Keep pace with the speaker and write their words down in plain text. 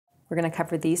We're going to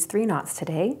cover these 3 knots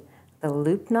today: the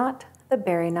loop knot, the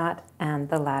berry knot, and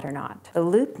the ladder knot. The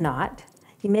loop knot,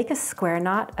 you make a square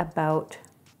knot about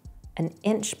an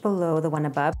inch below the one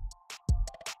above.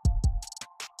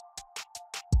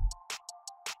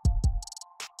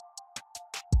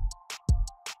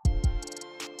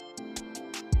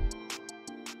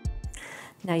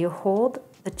 Now you hold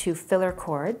the 2 filler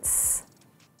cords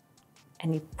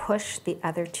and you push the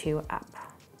other 2 up.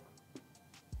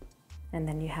 And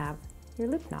then you have your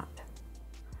loop knot.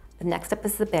 The next step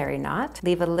is the berry knot.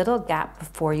 Leave a little gap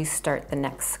before you start the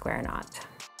next square knot.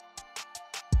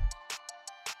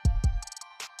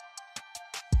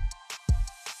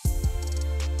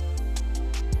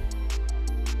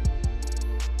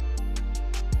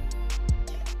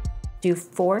 Do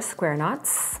 4 square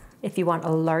knots. If you want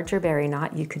a larger berry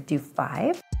knot, you could do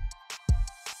 5.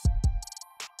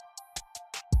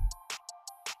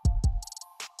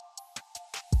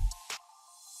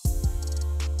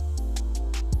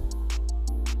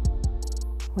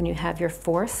 When you have your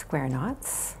 4 square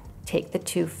knots, take the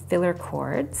 2 filler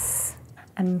cords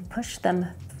and push them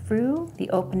through the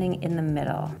opening in the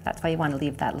middle. That's why you want to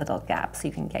leave that little gap so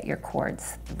you can get your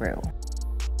cords through.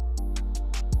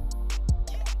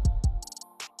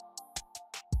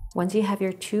 Once you have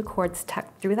your 2 cords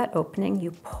tucked through that opening,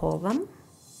 you pull them.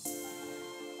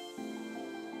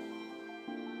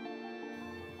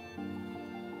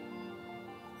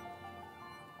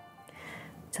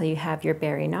 Till you have your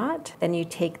berry knot. Then you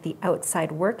take the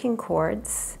outside working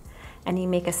cords and you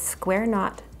make a square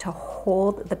knot to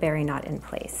hold the berry knot in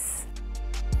place.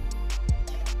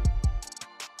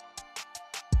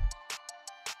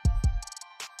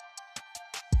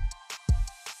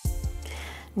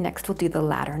 Next, we'll do the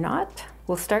ladder knot.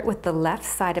 We'll start with the left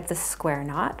side of the square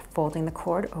knot, folding the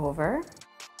cord over.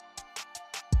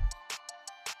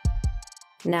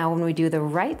 Now when we do the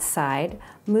right side,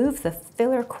 move the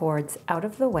filler cords out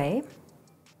of the way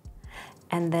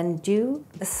and then do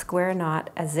the square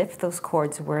knot as if those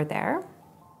cords were there.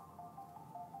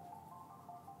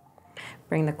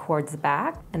 Bring the cords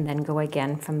back and then go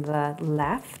again from the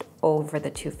left over the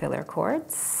 2 filler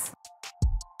cords.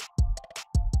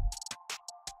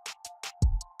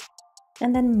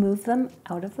 And then move them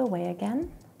out of the way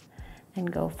again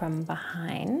and go from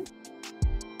behind.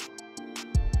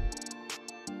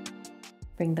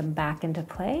 Bring them back into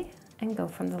play and go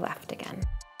from the left again.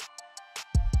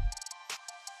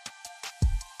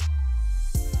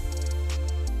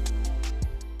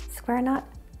 Square knot,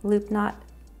 loop knot,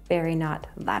 berry knot,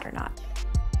 ladder knot.